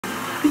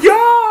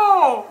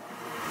Yo!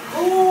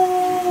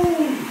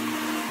 Ooh!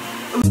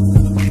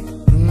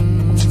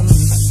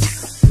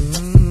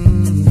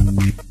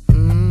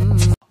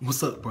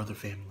 What's up, brother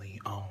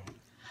family?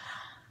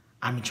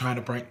 I've been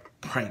trying to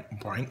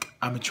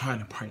I've been trying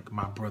to prank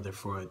my brother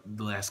for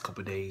the last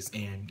couple of days,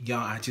 and y'all,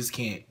 I just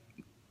can't.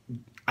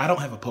 I don't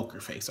have a poker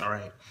face, all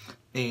right?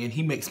 And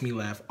he makes me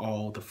laugh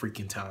all the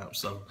freaking time.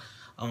 So,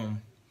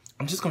 I'm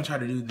just gonna try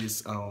to do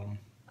this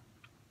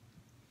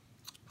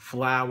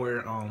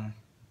flower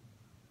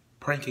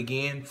prank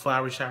again,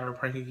 flower shower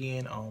prank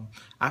again.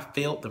 I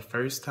failed the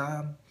first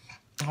time.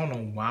 I don't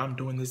know why I'm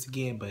doing this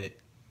again, but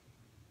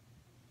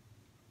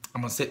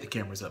I'm gonna set the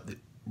cameras up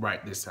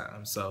right this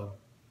time. So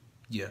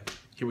yeah,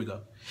 here we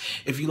go.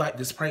 If you like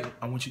this prank,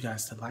 I want you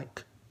guys to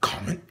like,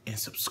 comment, and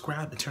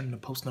subscribe, and turn on the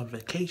post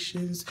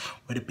notifications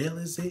where the bell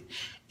is at.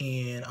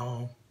 And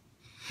oh,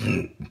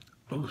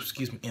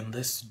 excuse me, and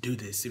let's do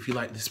this. If you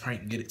like this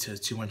prank, get it to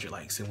 200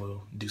 likes and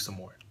we'll do some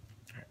more.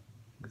 All right,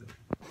 go.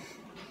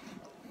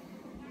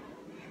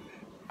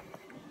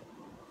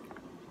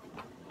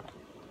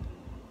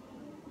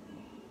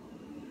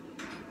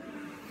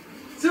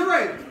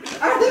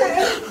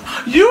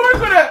 You are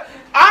gonna.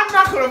 I'm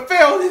not gonna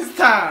fail this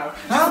time.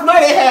 Just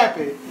let it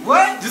happen.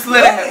 What? Just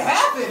let it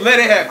happen. Let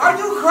it happen. Are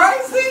you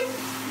crazy?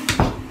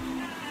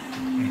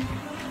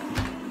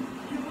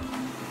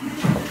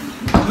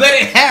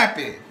 Let it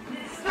happen.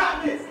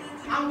 Stop this.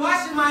 I'm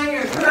washing my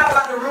hands. You're not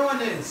about to ruin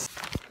this.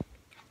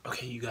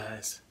 Okay, you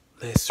guys,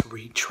 let's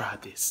retry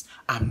this.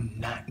 I'm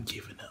not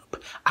giving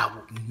up. I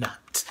will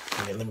not.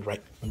 Okay, let me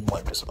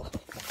wipe this off.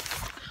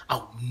 I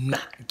will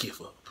not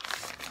give up.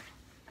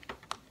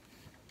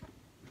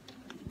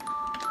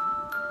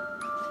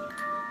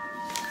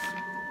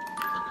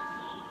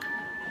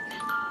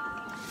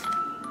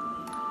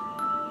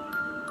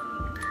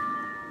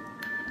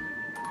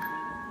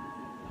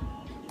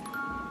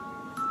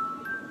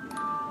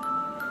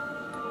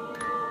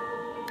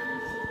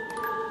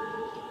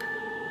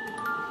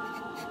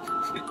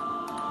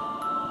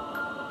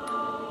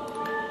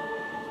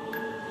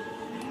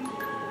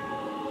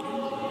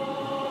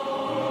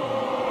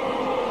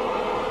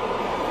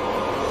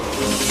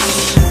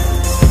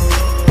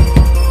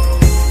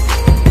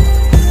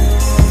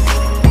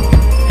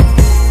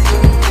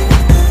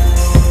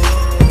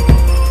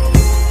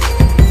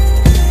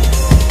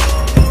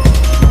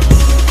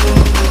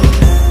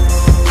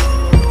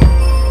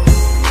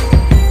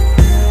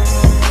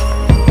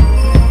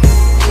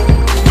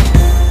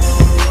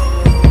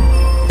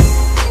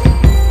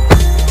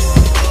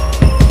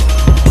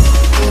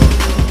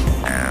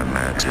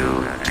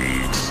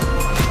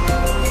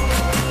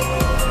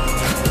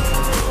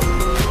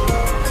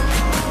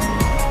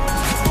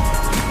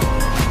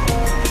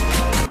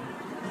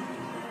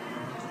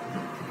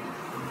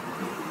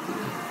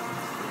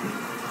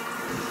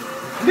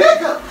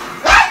 Nigga!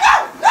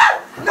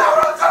 No,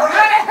 Terrell!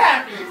 Let it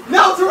happen!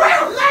 No,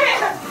 Terrell! Let it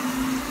happen!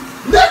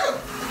 Nigga!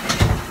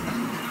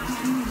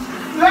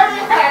 Let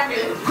it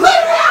happen! Let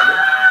it happen!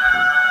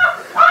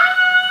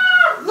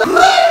 Let it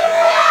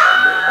happen!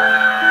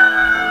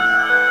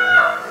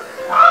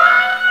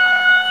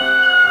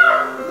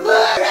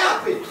 Let it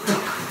happen!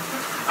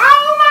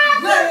 Oh my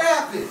God! Let it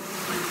happen!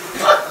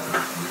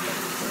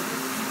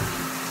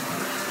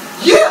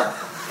 Yeah!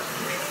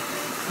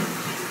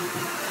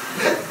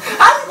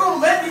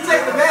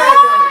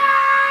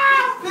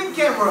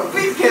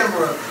 Pick the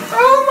camera.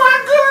 Oh my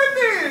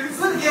goodness!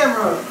 Put the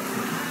camera.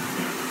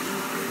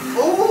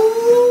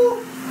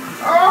 Ooh!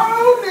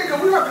 Oh, nigga,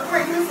 we have to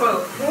clean this up.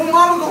 Oh,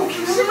 mama gonna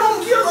kill us. She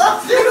gonna kill us.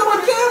 She got my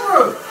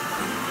camera.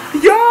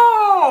 Yo!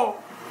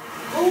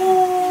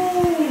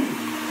 Ooh!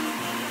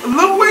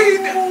 Louis!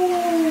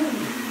 Ooh!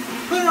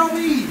 Put it on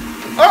me.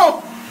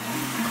 Oh!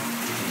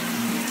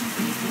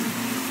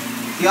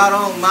 Y'all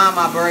don't mind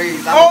my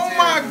braids. Oh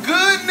my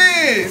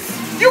goodness!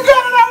 You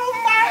got it out of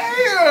my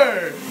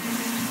hair!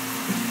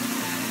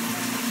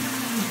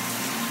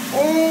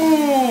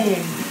 Oh!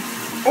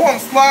 Oh, I'm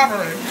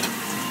slobbering.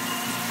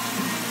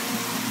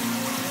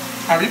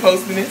 Are we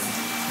posting this?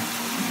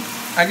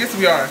 I guess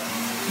we are.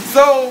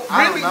 So,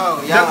 I really,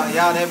 don't know.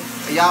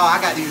 Y'all, I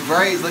got these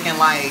braids looking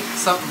like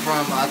something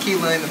from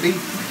Keela and the Beef.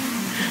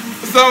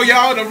 So,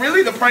 y'all, the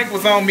prank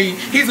was on me.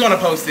 He's gonna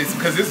post this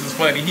because this is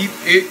funny.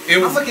 It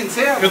was I'm looking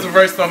terrible. It was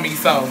reversed on me,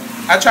 so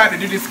I tried to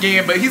do this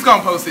again, but he's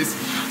gonna post this.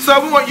 So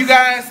we want you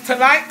guys to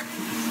like,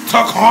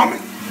 to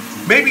comment,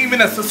 maybe even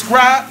a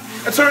subscribe,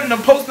 and turn on the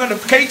post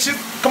notifications.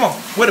 Come on,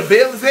 where the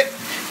bell is at,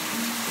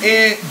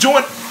 and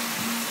join.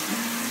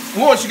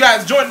 We want you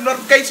guys to join the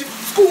notification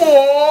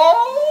squad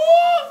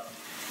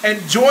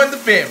and join the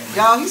family.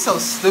 Y'all, he's so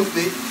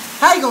stupid.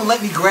 How you gonna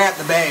let me grab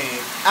the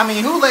bag? I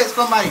mean, who lets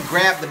somebody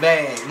grab the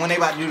bag when they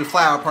about to do the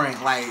flower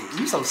prank? Like,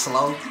 you so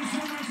slow.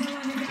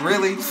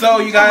 Really? So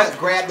you guys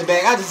grab the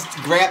bag. I just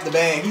grabbed the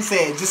bag. He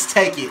said, just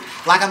take it.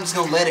 Like I'm just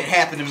gonna let it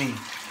happen to me.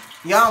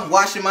 Y'all, I'm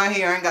washing my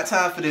hair. I ain't got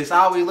time for this. I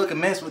always look a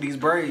mess with these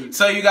braids.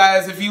 So you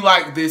guys, if you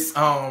like this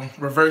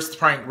reverse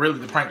prank, really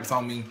the prank was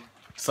on me.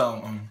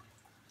 So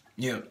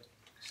yeah,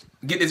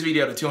 get this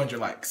video to 200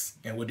 likes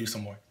and we'll do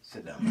some more.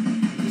 Sit down.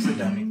 Just sit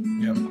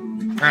down. Yep.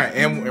 Alright,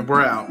 and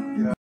we're out.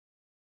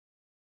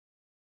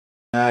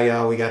 Now,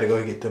 y'all, we gotta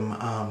go get them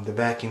the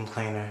vacuum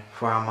cleaner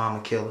for our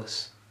mama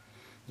killers.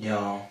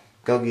 Yo.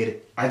 Go get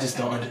it. I just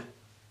don't under...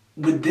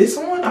 With this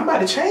one, I'm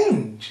about to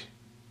change.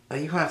 Oh,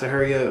 you have to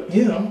hurry up.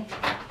 Yeah.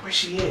 Where's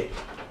she at?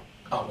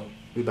 Oh,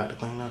 we about to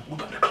clean up. We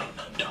about to clean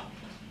up, though.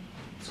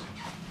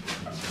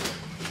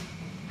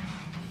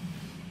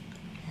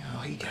 Yo,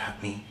 he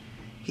got me.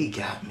 He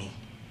got me.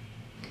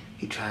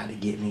 He tried to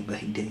get me, but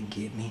he didn't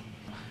get me.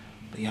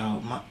 But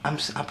y'all,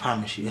 I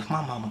promise you, if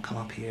my mama come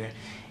up here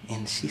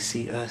and she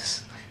see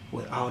us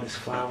with all this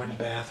flour in the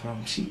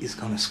bathroom, she is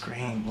gonna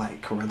scream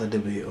like Corella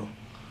DeVille.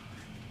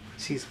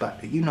 She's about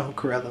to, you know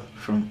Corella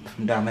from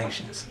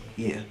Dalmatians.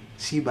 Yeah,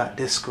 she about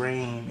to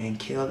scream and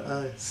kill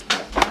us.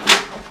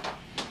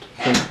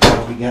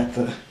 So we got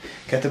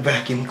the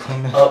vacuum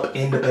cleaner Up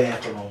in the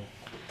bathroom.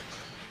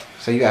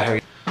 So you gotta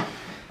hurry.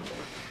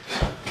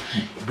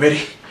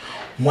 Ready?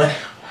 1,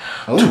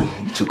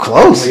 Oh, too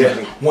close. Yeah.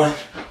 1,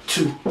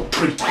 2,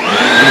 3. Get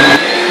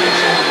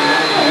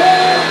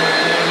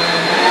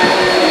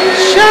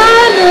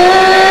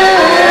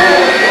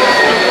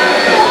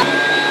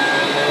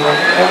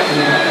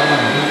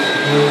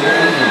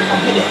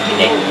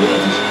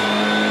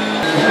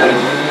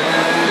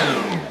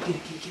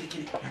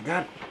it. I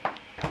got it.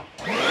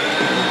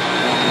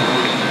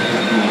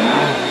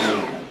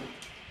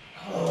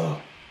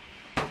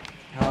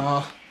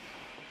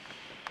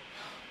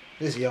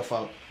 This is your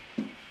fault.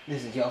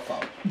 This is your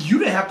fault. You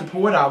didn't have to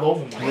pour it all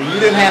over me. Well, you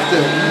didn't have to.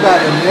 You about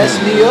to mess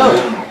me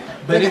up.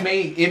 But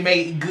it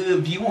made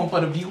good viewing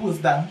for the viewers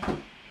though.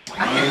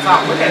 I can't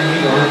talk. Look at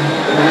me.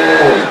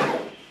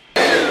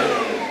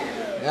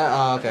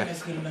 Yeah. Okay.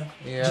 That's good enough.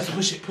 Yeah. Just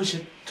push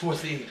it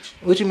towards the edge.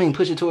 What you mean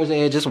push it towards the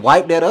edge? Just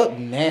wipe that up,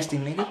 nasty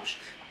nigga.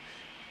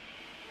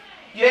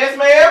 Yes,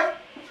 ma'am.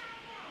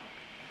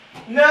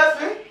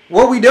 Nothing.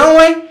 What we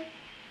doing?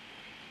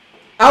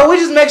 Oh, we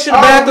just make sure the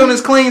bathroom is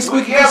clean,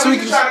 squeaky, Yeah,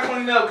 squeaky. we just trying to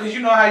clean up because you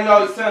know how you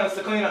always tell us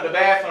to clean up the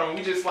bathroom.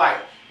 We just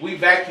we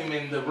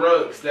vacuuming the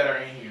rugs that are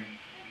in here.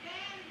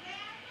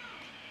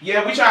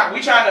 Yeah, we try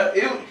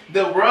to.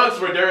 The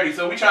rugs were dirty,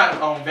 so we trying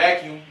to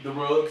vacuum the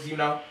rugs. You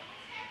know.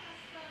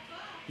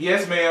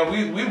 Yes, ma'am.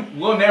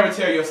 We'll never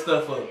tear your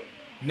stuff up.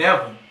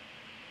 Never.